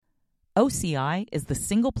OCI is the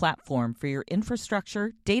single platform for your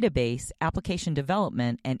infrastructure, database, application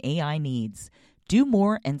development, and AI needs. Do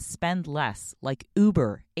more and spend less, like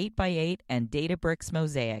Uber, 8x8, and Databricks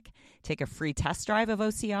Mosaic. Take a free test drive of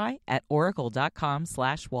OCI at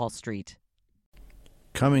oracle.com/Wall Street.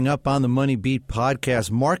 Coming up on the Money Beat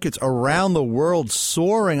podcast, markets around the world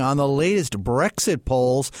soaring on the latest Brexit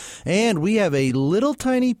polls, and we have a little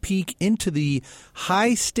tiny peek into the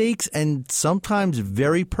high stakes and sometimes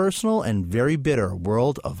very personal and very bitter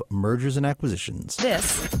world of mergers and acquisitions.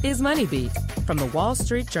 This is Money Beat from the Wall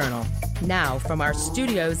Street Journal. Now from our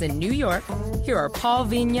studios in New York, here are Paul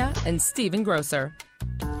Vigna and Stephen Grosser.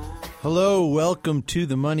 Hello, welcome to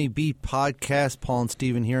the Money Beat podcast. Paul and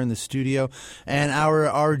Stephen here in the studio. And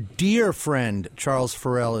our dear friend, Charles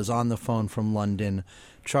Forelle, is on the phone from London.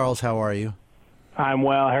 Charles, how are you? I'm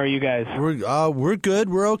well. How are you guys? We're good.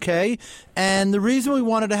 We're okay. And the reason we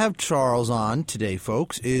wanted to have Charles on today,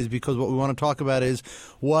 folks, is because what we want to talk about is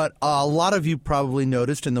what a lot of you probably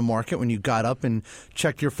noticed in the market when you got up and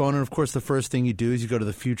checked your phone. And, of course, the first thing you do is you go to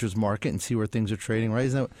the futures market and see where things are trading, right?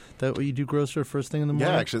 Isn't that what you do, Grosser, first thing in the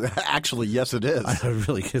morning? Yeah, actually, yes, it is. It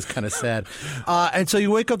really is kind of sad. And so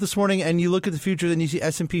you wake up this morning and you look at the futures and you see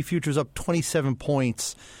S&P futures up 27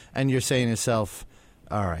 points, and you're saying to yourself,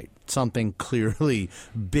 all right, something clearly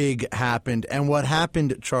big happened. And what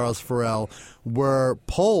happened, Charles Forelle, were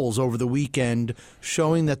polls over the weekend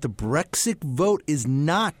showing that the Brexit vote is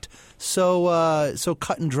not so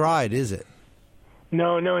cut and dried, is it?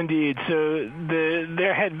 No, indeed. So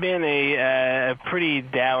there had been a pretty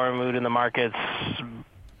dour mood in the markets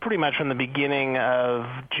pretty much from the beginning of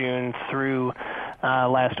June through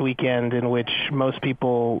last weekend, in which most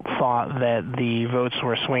people thought that the votes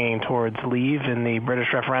were swinging towards leave in the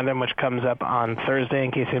British referendum, which comes up on Thursday,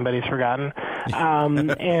 in case anybody's forgotten.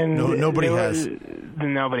 And nobody has.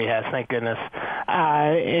 Nobody has, thank goodness.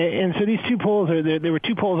 And so these two polls, there were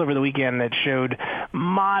two polls over the weekend that showed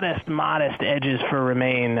modest edges for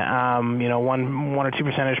Remain, 1 or 2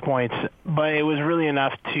 percentage points, but it was really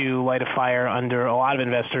enough to light a fire under a lot of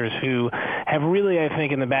investors who have really, I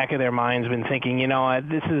think, in the back of their minds been thinking, you know what,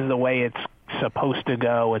 this is the way it's supposed to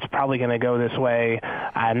go. It's probably going to go this way.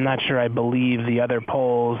 I'm not sure I believe the other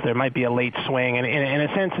polls. There might be a late swing. And in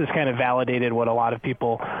a sense, this kind of validated what a lot of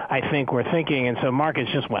people, I think, were thinking. And so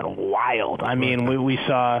markets just went wild. I mean, we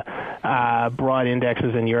saw broad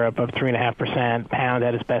indexes in Europe of 3.5%. Pound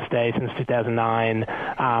had its best day since 2009.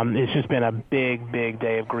 It's just been a big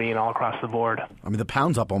day of green all across the board. I mean, the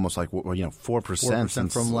pound's up almost 4%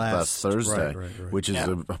 since from last Thursday, right. which is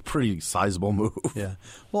a pretty sizable move. Yeah.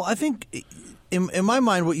 Well, I think in my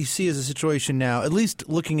mind, what you see is a situation now, at least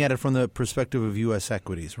looking at it from the perspective of U.S.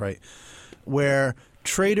 equities, right, where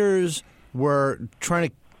traders were trying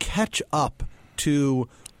to catch up to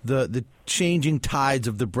the changing tides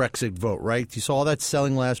of the Brexit vote, right? You saw all that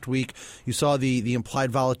selling last week. You saw the implied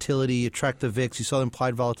volatility. You tracked the VIX. You saw the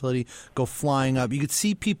implied volatility go flying up. You could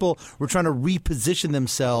see people were trying to reposition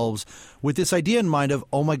themselves with this idea in mind of,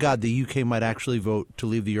 oh, my God, the UK might actually vote to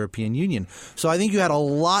leave the European Union. So I think you had a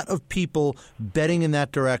lot of people betting in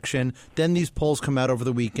that direction. Then these polls come out over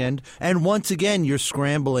the weekend. And once again, you're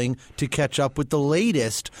scrambling to catch up with the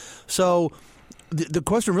latest. So the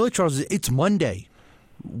question really, Charles, is it's Monday.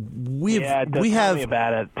 We have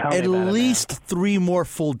at least 3 more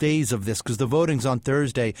full days of this because the voting's on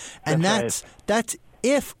Thursday, and that's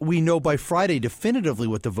if we know by Friday definitively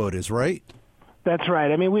what the vote is, right? That's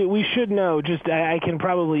right. I mean, we should know. Just I can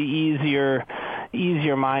probably ease your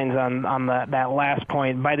minds on that last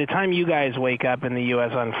point. By the time you guys wake up in the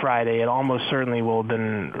U.S. on Friday, it almost certainly will have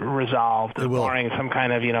been resolved, barring some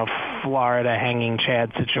kind of Florida hanging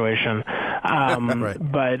Chad situation. Right.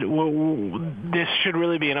 But this should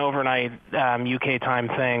really be an overnight UK time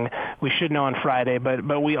thing. We should know on Friday,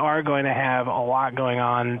 but we are going to have a lot going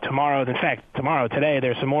on tomorrow. In fact, today,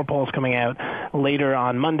 there's some more polls coming out later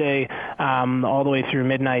on Monday, all the way through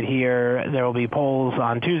midnight here. There will be polls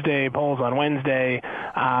on Tuesday, polls on Wednesday.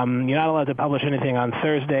 You're not allowed to publish anything on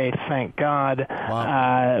Thursday, thank God.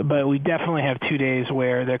 Wow. But we definitely have 2 days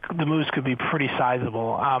where the moves could be pretty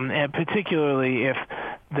sizable, and particularly if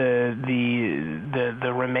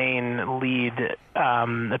the Remain lead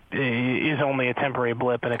is only a temporary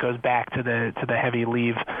blip, and it goes back to the heavy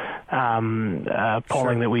leave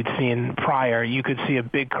polling that we'd seen prior. You could see a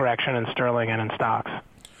big correction in sterling and in stocks.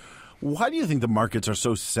 Why do you think the markets are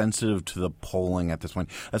so sensitive to the polling at this point,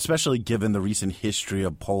 especially given the recent history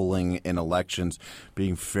of polling in elections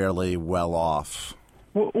being fairly well off?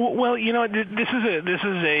 Well, this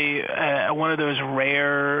is a one of those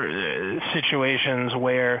rare situations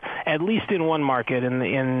where, at least in one market,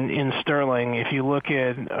 in sterling, if you look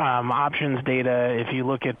at options data, if you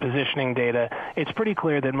look at positioning data, it's pretty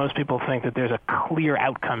clear that most people think that there's a clear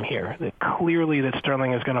outcome here. That clearly that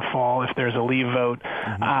sterling is going to fall if there's a leave vote,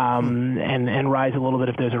 and rise a little bit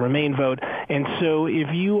if there's a remain vote. And so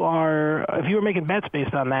if you are making bets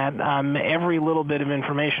based on that, every little bit of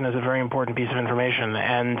information is a very important piece of information.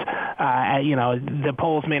 And, the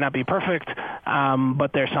polls may not be perfect,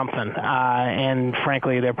 but they're something. And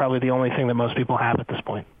frankly, they're probably the only thing that most people have at this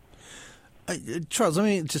point. Charles, let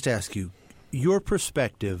me just ask you, your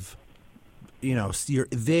perspective, you're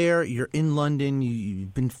there, you're in London,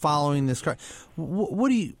 you've been following this. What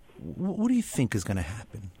do you think is going to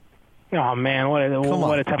happen? Oh man, what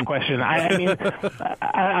a tough question. I mean,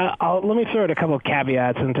 let me throw out a couple of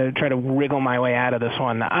caveats and to try to wriggle my way out of this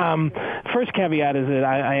one. First caveat is that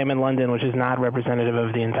I am in London, which is not representative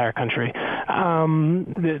of the entire country.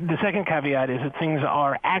 The second caveat is that things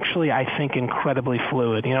are actually, I think, incredibly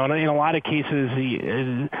fluid. In a lot of cases,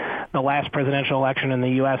 the last presidential election in the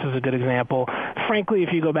U.S. is a good example. Frankly,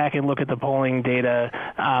 if you go back and look at the polling data,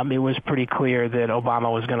 it was pretty clear that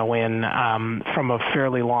Obama was going to win from a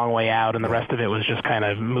fairly long way out, and the rest of it was just kind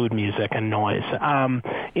of mood music and noise.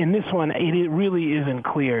 In this one, it really isn't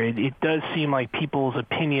clear. It does seem like people's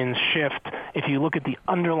opinions shift. If you look at the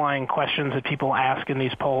underlying questions that people ask in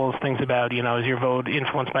these polls, things about, is your vote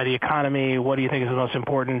influenced by the economy? What do you think is the most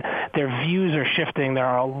important? Their views are shifting. There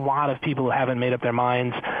are a lot of people who haven't made up their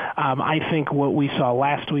minds. I think what we saw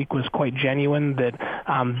last week was quite genuine, that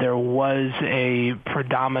there was a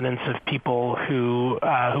predominance of people who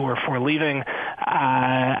were for leaving.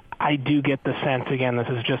 I do get the sense, again, this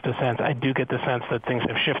is just a sense, I do get the sense that things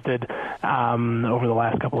have shifted over the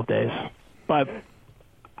last couple of days. But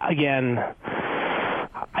again,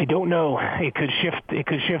 I don't know. It could shift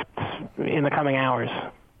in the coming hours.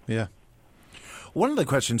 Yeah. One of the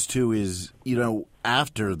questions, too, is,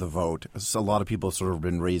 after the vote, a lot of people sort of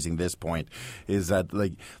been raising this point, is that,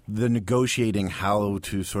 like, the negotiating how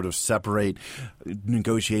to sort of separate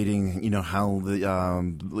negotiating, how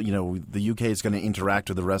the UK is going to interact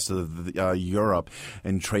with the rest of Europe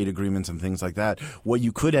and trade agreements and things like that. What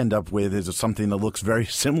you could end up with is something that looks very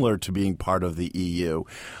similar to being part of the EU.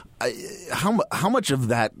 How much of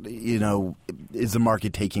that, is the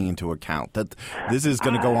market taking into account that this is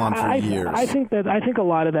going to go on for years? I think a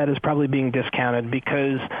lot of that is probably being discounted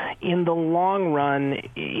because in the long run,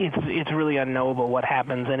 it's really unknowable what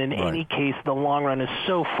happens, and in any case, the long run is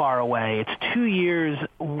so far away. It's 2 years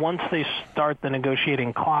once they start the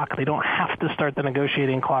negotiating clock. They don't have to start the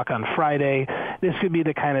negotiating clock on Friday. This could be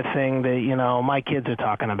the kind of thing that my kids are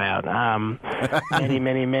talking about many,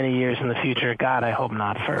 many, many years in the future. God, I hope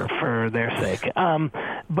not for their sake.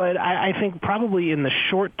 But I think probably in the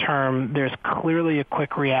short term, there's clearly a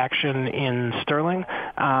quick reaction in sterling,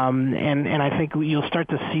 and I think you'll start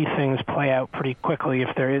to see things play out pretty quickly.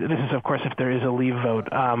 This is, of course, if there is a leave vote.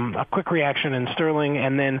 A quick reaction in sterling,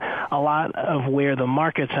 and then a lot of where the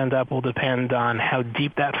markets end up will depend on how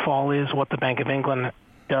deep that fall is, what the Bank of England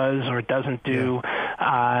does or doesn't do.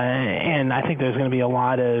 And I think there's going to be a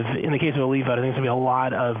lot of, in the case of a leave vote, I think there's going to be a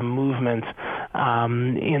lot of movement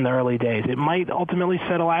in the early days. It might ultimately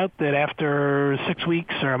settle out that after 6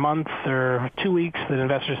 weeks or a month or 2 weeks that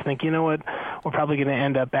investors think, you know what, we're probably going to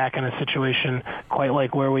end up back in a situation quite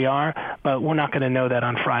like where we are, but we're not going to know that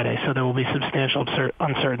on Friday. So there will be substantial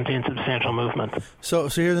uncertainty and substantial movement. So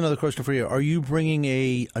here's another question for you. Are you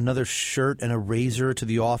bringing another shirt and a razor to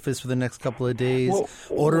the office for the next couple of days?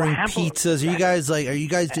 Ordering pizzas? Are you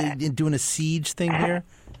guys doing a siege thing here?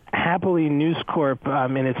 Happily, News Corp,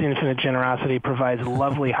 in its infinite generosity, provides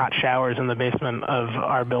lovely hot showers in the basement of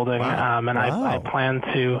our building, and I plan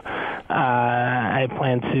to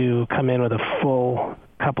come in with a full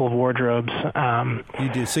couple of wardrobes. You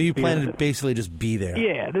do. So you plan to basically just be there.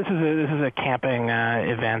 Yeah, this is a camping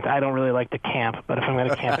event. I don't really like to camp, but if I'm going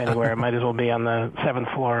to camp anywhere, it might as well be on the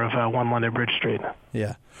 7th floor of 1 London Bridge Street.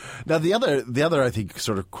 Yeah. Now the other I think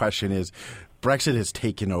sort of question is, Brexit has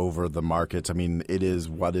taken over the markets. I mean, it is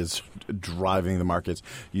what is driving the markets.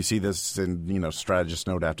 You see this in strategist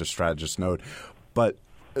note after strategist note, but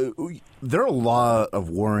there are a lot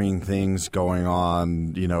of worrying things going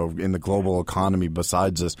on, in the global economy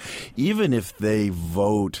besides this. Even if they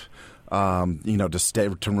vote, to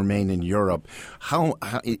remain in Europe, how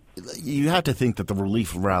you have to think that the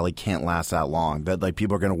relief rally can't last that long. That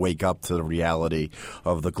people are going to wake up to the reality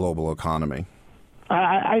of the global economy.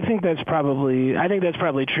 I think that's probably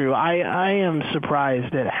true. I am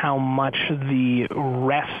surprised at how much the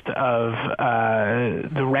rest of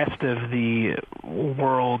the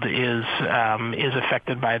world is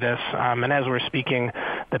affected by this. And as we're speaking,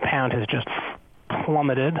 the pound has just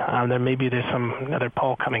plummeted. There's another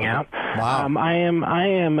poll coming out. Wow. I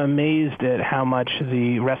am amazed at how much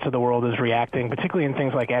the rest of the world is reacting, particularly in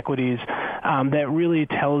things like equities. That really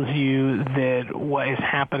tells you that what is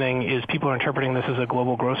happening is people are interpreting this as a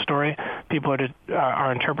global growth story. People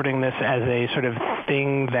are interpreting this as a sort of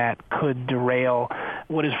thing that could derail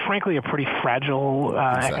what is frankly a pretty fragile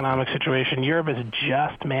economic situation. Europe has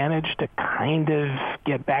just managed to kind of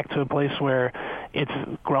get back to a place where it's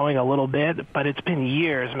growing a little bit, but it's been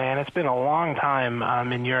years, man. It's been a long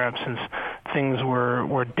time in Europe since things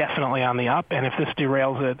were definitely on the up, and if this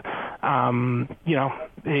derails it,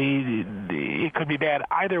 it could be bad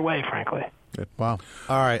either way, frankly. Wow.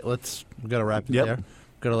 All right, we got to wrap it there.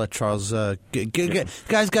 Got to let Charles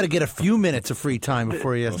guys got to get a few minutes of free time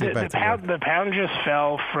before he has to get back to work. The pound just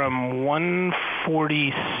fell from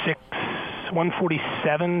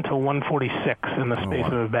 147 to 146 in the space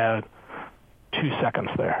of about 2 seconds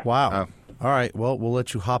there. Wow. All right. Well, we'll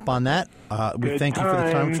let you hop on that. We thank you for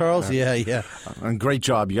the time, Charles. Yeah. And great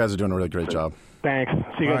job. You guys are doing a really great job. Thanks.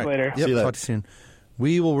 See you guys later. Yep, See you later. Talk to you soon.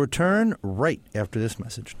 We will return right after this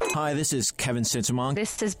message. Hi, this is Kevin Sintamong.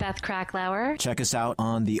 This is Beth Kracklauer. Check us out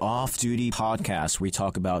on the Off Duty podcast. We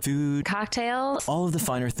talk about food, Cocktails, all of the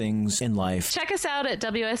finer things in life. Check us out at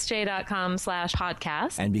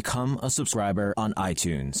WSJ.com/podcast. And become a subscriber on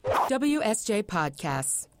iTunes. WSJ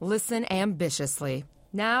Podcasts. Listen ambitiously.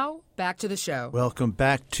 Now, back to the show. Welcome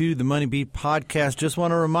back to the Money Beat Podcast. Just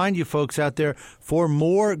want to remind you folks out there, for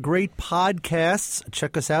more great podcasts,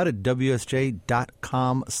 check us out at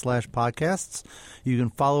WSJ.com/podcasts. You can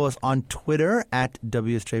follow us on Twitter at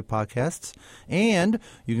WSJ Podcasts. And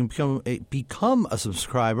you can become a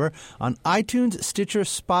subscriber on iTunes, Stitcher,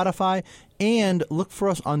 Spotify, and look for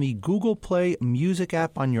us on the Google Play Music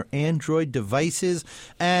app on your Android devices.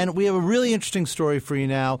 And we have a really interesting story for you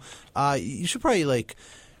now. You should probably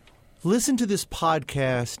listen to this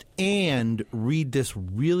podcast and read this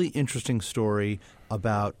really interesting story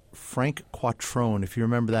about Frank Quattrone. If you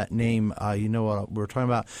remember that name, you know what we're talking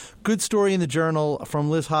about. Good story in the Journal from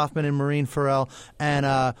Liz Hoffman and Maureen Forelle.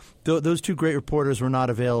 And those two great reporters were not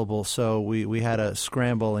available, so we had to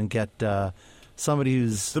scramble and get somebody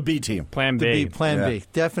who's the B team. Plan B. Plan B.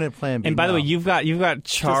 Definite Plan B. And by the way, you've got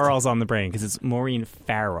Charles on the brain because it's Maureen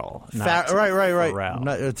Farrell. Right. Forelle.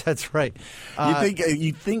 No, that's right.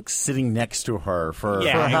 You think sitting next to her for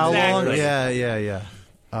how long? Exactly. Yeah.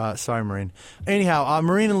 Sorry, Maureen. Anyhow,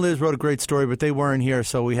 Maureen and Liz wrote a great story, but they weren't here,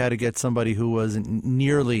 so we had to get somebody who wasn't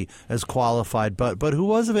nearly as qualified, but who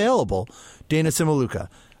was available. Dana Cimilluca.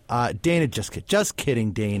 Dana, just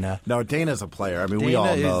kidding, Dana. No, Dana's a player. I mean, Dana we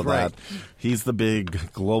all know is right. that. He's the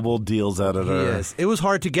big global deals editor. Yes. It was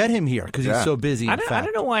hard to get him here because he's so busy. I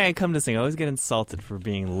don't know why I come to this thing. I always get insulted for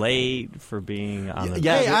being late, for being on the...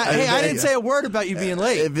 I didn't say a word about you being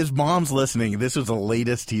late. If his mom's listening, this was the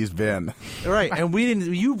latest he's been. Right, and we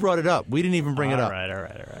didn't. You brought it up. We didn't even bring it up. All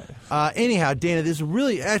right. Anyhow, Dana, this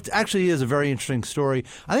really actually is a very interesting story.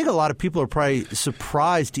 I think a lot of people are probably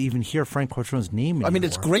surprised to even hear Frank Quattrone's name anymore. I mean,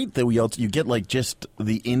 it's great that you get just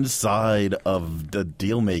the inside of the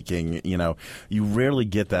deal making. You rarely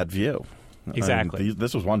get that view. Exactly. I mean,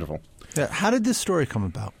 this was wonderful. Yeah, how did this story come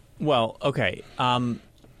about? Well, okay. Maureen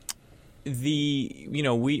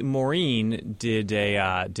did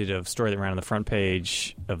a story that ran on the front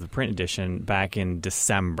page of the print edition back in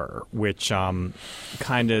December, which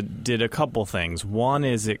kind of did a couple things. One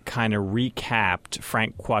is it kind of recapped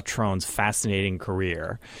Frank Quattrone's fascinating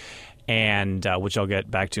career, and which I'll get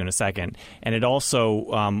back to in a second. And it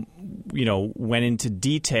also, went into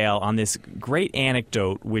detail on this great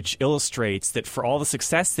anecdote which illustrates that for all the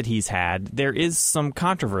success that he's had, there is some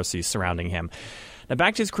controversy surrounding him. Now,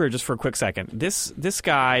 back to his career just for a quick second. This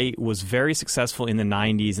guy was very successful in the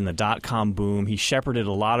 90s in the dot-com boom. He shepherded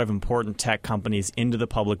a lot of important tech companies into the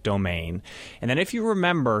public domain. And then if you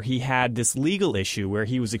remember, he had this legal issue where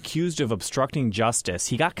he was accused of obstructing justice.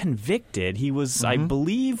 He got convicted. He was, I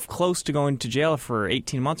believe, close to going to jail for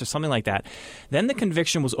 18 months or something like that. Then the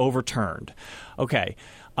conviction was overturned. Okay.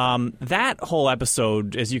 That whole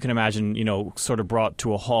episode, as you can imagine, sort of brought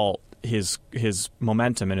to a halt his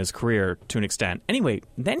momentum in his career to an extent. Anyway,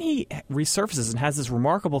 then he resurfaces and has this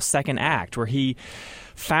remarkable second act where he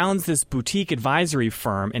founds this boutique advisory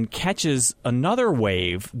firm and catches another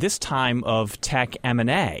wave, this time of tech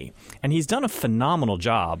M&A. And he's done a phenomenal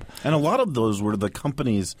job. And a lot of those were the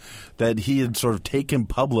companies that he had sort of taken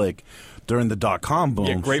public during the .com boom.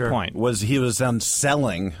 Yeah, great point. He was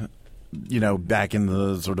selling, back in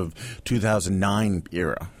the sort of 2009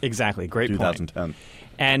 era. Exactly. Great 2010. point.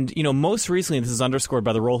 And, most recently, this is underscored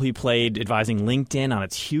by the role he played advising LinkedIn on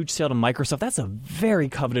its huge sale to Microsoft. That's a very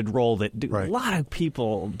coveted role that a lot of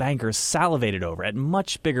bankers salivated over at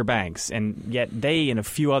much bigger banks, and yet they and a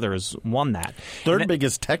few others won that. Third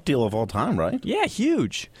biggest tech deal of all time, right? Yeah,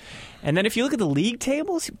 huge. And then if you look at the league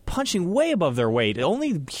tables, punching way above their weight.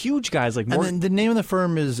 Only huge guys like Morgan. And then the name of the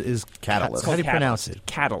firm is Catalyst. How do you pronounce it?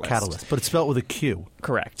 Catalyst. But it's spelled with a Q.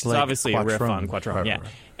 Correct. It's Like obviously a riff on Quattrone. Yeah.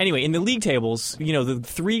 Anyway, in the league tables,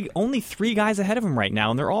 only three guys ahead of him right now,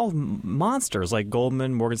 and they're all monsters like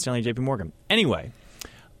Goldman, Morgan Stanley, J.P. Morgan. Anyway,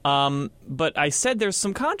 but I said there's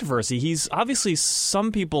some controversy. He's obviously,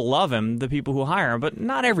 some people love him, the people who hire him, but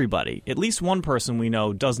not everybody. At least one person we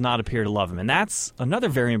know does not appear to love him, and that's another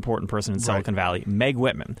very important person in Silicon Valley, Meg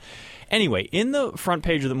Whitman. Anyway, in the front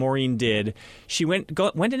page that Maureen did, she went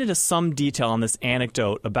into some detail on this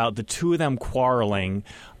anecdote about the two of them quarreling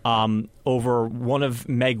over one of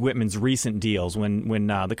Meg Whitman's recent deals when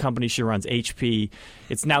the company she runs, HP,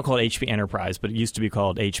 it's now called HP Enterprise, but it used to be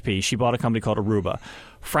called HP. She bought a company called Aruba.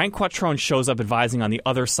 Frank Quattrone shows up advising on the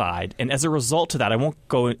other side, and as a result of that, I won't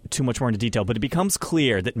go too much more into detail, but it becomes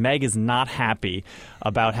clear that Meg is not happy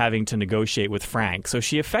about having to negotiate with Frank, so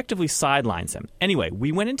she effectively sidelines him. Anyway,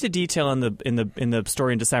 we went into detail in the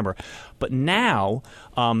story in December, but now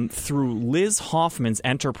through Liz Hoffman's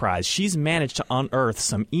enterprise, she's managed to unearth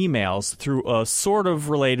some emails through a sort of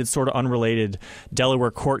related, sort of unrelated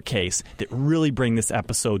Delaware court case that really bring this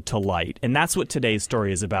episode to light. And that's what today's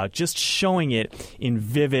story is about, just showing it in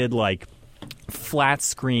vivid, like, flat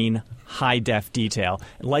screen, high-def detail.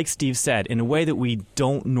 Like Steve said, in a way that we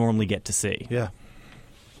don't normally get to see. Yeah.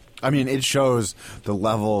 I mean, it shows the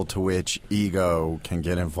level to which ego can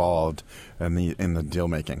get involved in the deal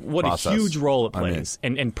making. What process. A huge role it plays,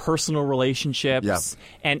 and personal relationships,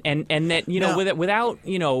 and that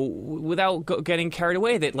without getting carried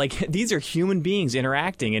away, that like these are human beings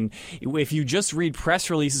interacting, and if you just read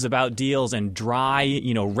press releases about deals and dry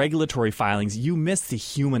regulatory filings, you miss the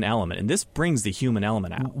human element, and this brings the human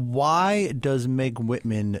element out. Why does Meg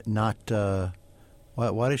Whitman not?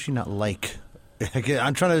 Why does she not like?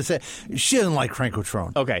 I'm trying to say she doesn't like Frank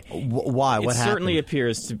Quattrone. Okay, why? What happened?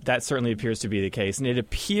 That certainly appears to be the case, and it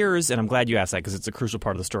appears, and I'm glad you asked that because it's a crucial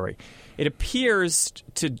part of the story. It appears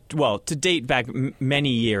to date back many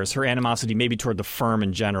years, her animosity maybe toward the firm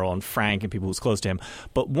in general and Frank and people who's close to him.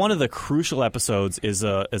 But one of the crucial episodes is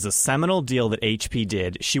a seminal deal that HP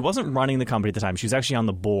did. She wasn't running the company at the time; she was actually on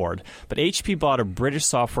the board. But HP bought a British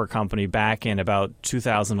software company back in about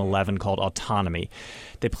 2011 called Autonomy.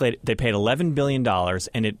 They paid $11 billion,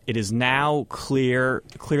 and it is now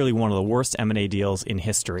clearly one of the worst M&A deals in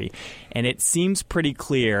history. And it seems pretty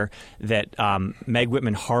clear that Meg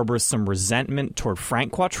Whitman harbors some resentment toward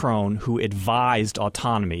Frank Quattrone, who advised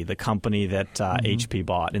Autonomy, the company that HP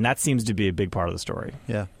bought. And that seems to be a big part of the story.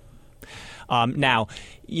 Yeah. Now,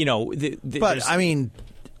 but, I mean,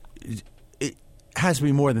 it has to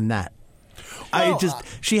be more than that. Well,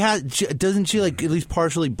 doesn't she like at least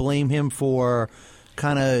partially blame him for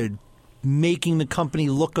kind of making the company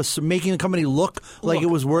look like it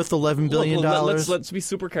was worth $11 billion? Let's be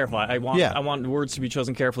super careful. I want words to be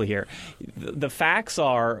chosen carefully here. The facts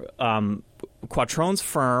are Quattrone's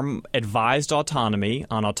firm advised Autonomy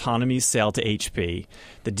on Autonomy's sale to HP.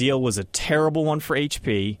 The deal was a terrible one for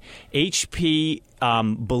HP. HP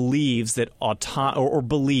believes that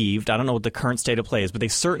believed, I don't know what the current state of play is, but they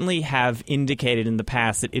certainly have indicated in the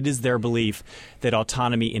past that it is their belief that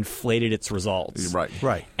Autonomy inflated its results.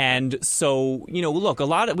 Right. And so, look,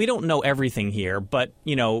 we don't know everything here, but,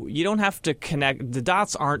 you don't have to connect. The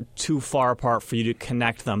dots aren't too far apart for you to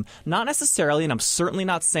connect them. Not necessarily, and I'm certainly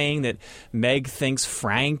not saying that Meg thinks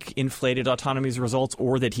Frank inflated Autonomy's results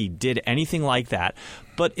or that he did anything like that.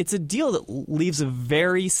 But it's a deal that leaves a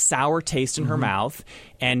very sour taste in her mouth,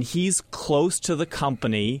 and he's close to the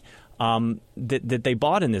company that they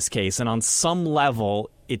bought in this case. And on some level,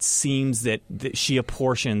 it seems that she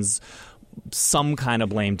apportions some kind of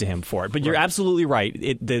blame to him for it. But you're absolutely right.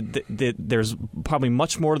 There's probably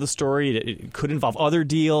much more to the story. It could involve other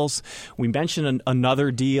deals. We mentioned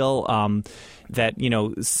another deal that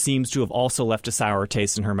seems to have also left a sour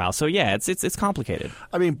taste in her mouth. So yeah, it's complicated.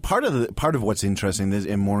 I mean, part of what's interesting is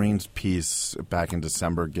in Maureen's piece back in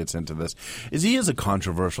December gets into this is he is a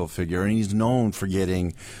controversial figure, and he's known for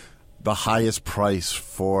getting the highest price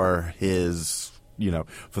for his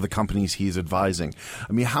for the companies he's advising.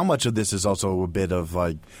 I mean, how much of this is also a bit of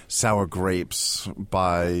like sour grapes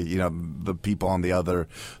by the people on the other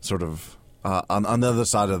sort of on the other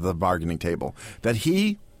side of the bargaining table, that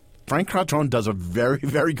he Frank Quattrone does a very,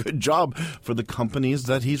 very good job for the companies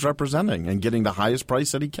that he's representing and getting the highest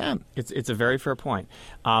price that he can. It's a very fair point.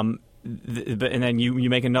 And then you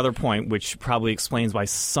make another point, which probably explains why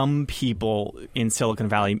some people in Silicon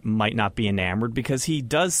Valley might not be enamored, because he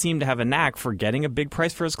does seem to have a knack for getting a big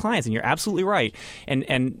price for his clients. And you're absolutely right. And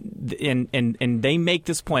they make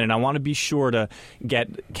this point, and I want to be sure to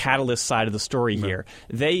get Catalyst's side of the story here.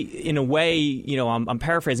 They, in a way, I'm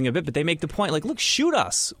paraphrasing a bit, but they make the point like, look, shoot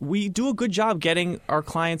us. We do a good job getting our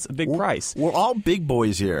clients a big price. We're all big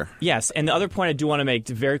boys here. Yes, and the other point I do want to make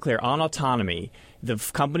very clear on autonomy. The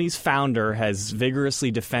company's founder has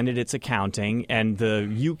vigorously defended its accounting, and the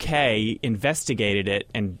UK investigated it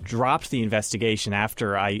and dropped the investigation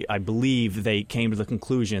after I believe they came to the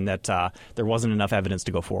conclusion that there wasn't enough evidence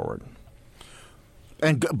to go forward.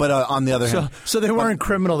 But on the other hand, so they weren't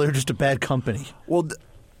criminal; they were just a bad company. Well,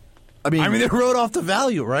 I mean, they wrote off the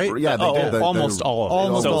value, right? Yeah, they did. Almost all of it.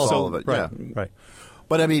 Almost all of it. Right, yeah. right.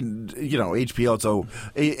 But I mean, HP also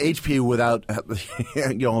HP without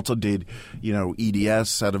also did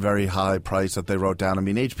EDS at a very high price that they wrote down. I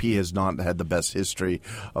mean, HP has not had the best history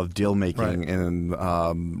of deal making in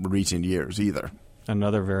recent years either.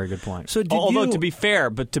 Another very good point. So although to be fair,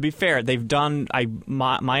 they've done.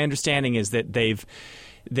 My understanding is that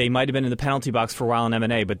they might have been in the penalty box for a while in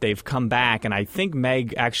M&A, but they've come back, and I think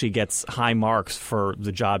Meg actually gets high marks for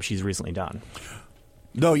the job she's recently done.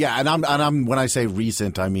 No, yeah, and I'm when I say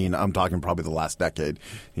recent, I mean I'm talking probably the last decade.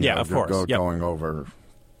 Of course, going over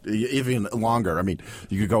even longer. I mean,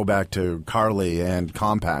 you could go back to Carly and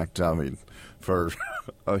Compact. I mean, for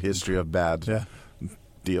a history of bad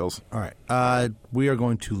deals. All right, we are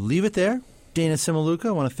going to leave it there. Dana Cimilluca,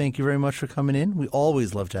 I want to thank you very much for coming in. We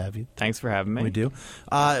always love to have you. Thanks for having me. We do.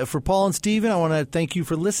 For Paul and Stephen, I want to thank you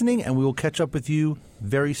for listening, and we will catch up with you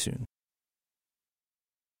very soon.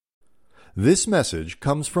 This message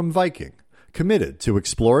comes from Viking, committed to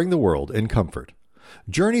exploring the world in comfort.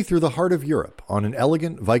 Journey through the heart of Europe on an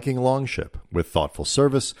elegant Viking longship with thoughtful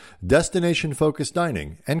service, destination-focused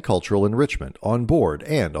dining, and cultural enrichment on board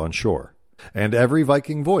and on shore. And every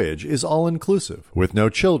Viking voyage is all-inclusive, with no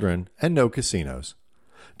children and no casinos.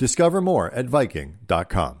 Discover more at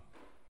Viking.com.